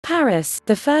Paris,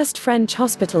 the first French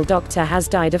hospital doctor has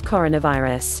died of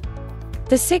coronavirus.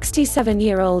 The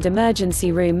 67-year-old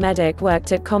emergency room medic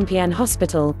worked at Compiègne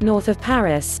Hospital, north of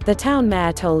Paris, the town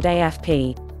mayor told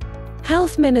AFP.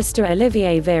 Health Minister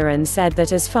Olivier Veran said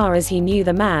that as far as he knew,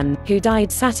 the man, who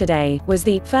died Saturday, was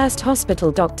the first hospital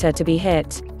doctor to be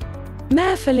hit.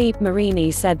 Mayor Philippe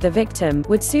Marini said the victim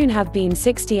would soon have been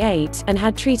 68 and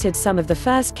had treated some of the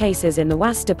first cases in the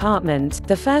Ouest department,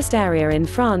 the first area in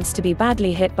France to be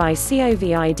badly hit by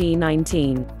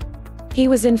COVID-19. He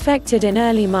was infected in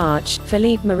early March,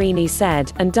 Philippe Marini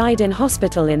said, and died in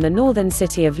hospital in the northern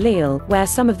city of Lille, where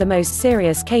some of the most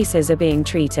serious cases are being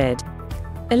treated.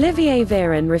 Olivier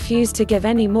Veran refused to give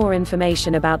any more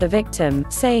information about the victim,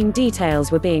 saying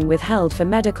details were being withheld for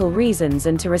medical reasons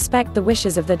and to respect the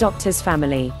wishes of the doctor's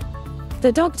family.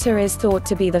 The doctor is thought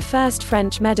to be the first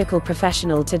French medical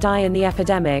professional to die in the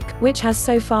epidemic, which has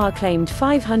so far claimed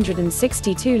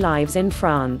 562 lives in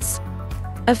France.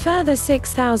 A further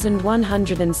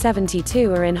 6,172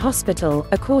 are in hospital,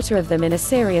 a quarter of them in a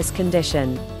serious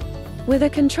condition. With a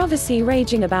controversy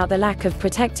raging about the lack of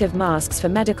protective masks for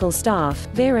medical staff,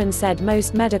 Veran said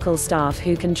most medical staff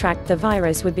who contract the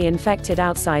virus would be infected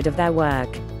outside of their work.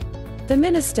 The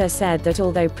minister said that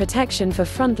although protection for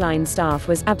frontline staff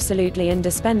was absolutely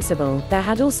indispensable, there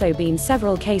had also been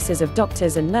several cases of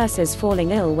doctors and nurses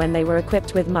falling ill when they were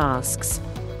equipped with masks.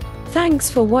 Thanks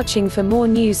for watching. For more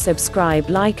news, subscribe,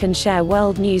 like and share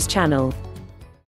World News Channel.